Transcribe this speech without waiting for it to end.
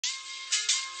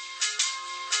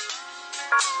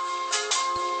What's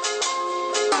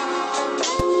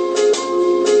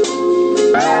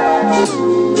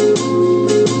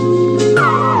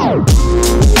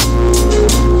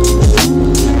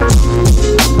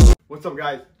up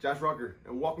guys, Josh Rucker,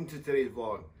 and welcome to today's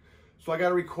vlog. So I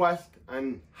got a request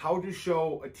on how to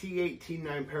show a T8,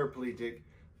 T9 paraplegic,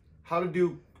 how to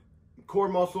do core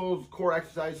muscles, core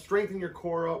exercise, strengthen your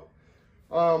core up.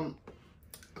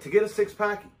 To get a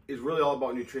six-pack is really all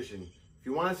about nutrition. If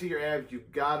you want to see your abs,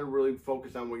 you've got to really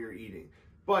focus on what you're eating.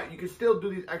 But you can still do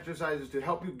these exercises to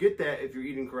help you get that if you're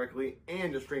eating correctly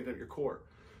and to strengthen up your core.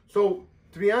 So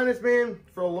to be honest, man,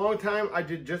 for a long time I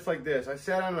did just like this. I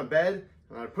sat on a bed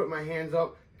and I'd put my hands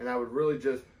up and I would really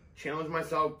just challenge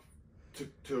myself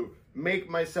to make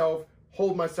myself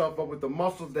hold myself up with the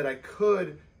muscles that I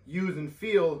could use and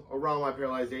feel around my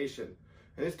paralyzation.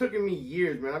 And it's taken me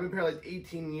years, man. I've been paralyzed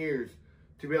 18 years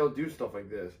to be able to do stuff like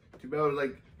this. To be able to,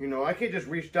 like, you know, I can't just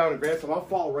reach down and grab something. I'll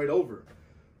fall right over.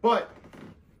 But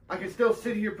I can still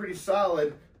sit here pretty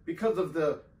solid because of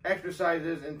the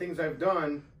exercises and things I've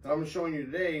done that I'm showing you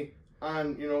today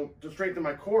on, you know, to strengthen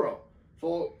my core up.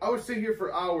 So I would sit here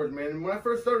for hours, man. And when I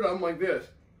first started, I'm like this.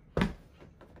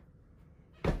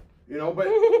 You know, but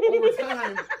over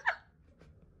time,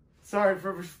 sorry,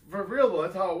 for real though,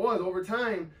 that's how it was. Over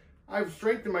time, I've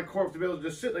strengthened my core to be able to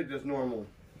just sit like this normal.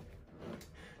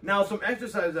 Now, some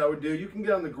exercises I would do, you can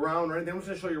get on the ground or anything. I'm just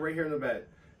gonna show you right here in the bed.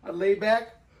 I lay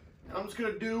back, and I'm just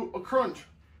gonna do a crunch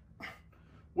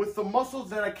with the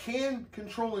muscles that I can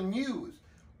control and use.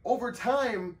 Over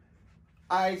time,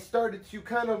 I started to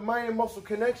kind of mind and muscle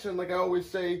connection, like I always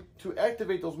say, to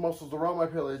activate those muscles around my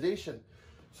paralyzation.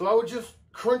 So I would just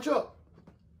crunch up,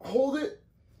 hold it,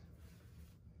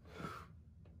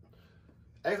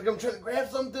 act like I'm trying to grab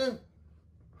something,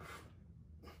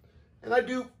 and I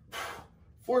do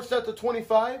 4 sets of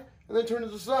 25, and then turn to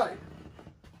the side.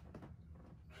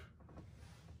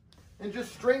 And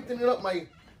just strengthening up my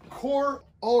core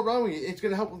all around me. It's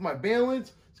gonna help with my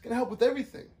balance, it's gonna help with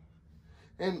everything.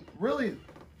 And really,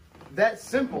 that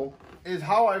simple is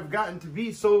how I've gotten to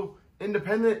be so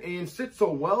independent and sit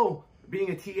so well being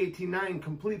a T8, T9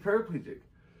 complete paraplegic.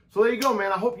 So there you go,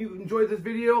 man. I hope you enjoyed this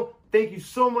video. Thank you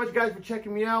so much, guys, for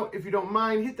checking me out. If you don't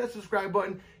mind, hit that subscribe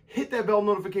button, hit that bell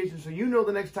notification so you know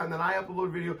the next time that I upload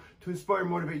a video to inspire and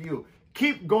motivate you.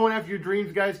 Keep going after your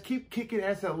dreams, guys. Keep kicking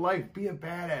ass at life. Be a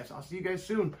badass. I'll see you guys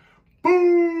soon.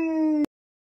 Boom!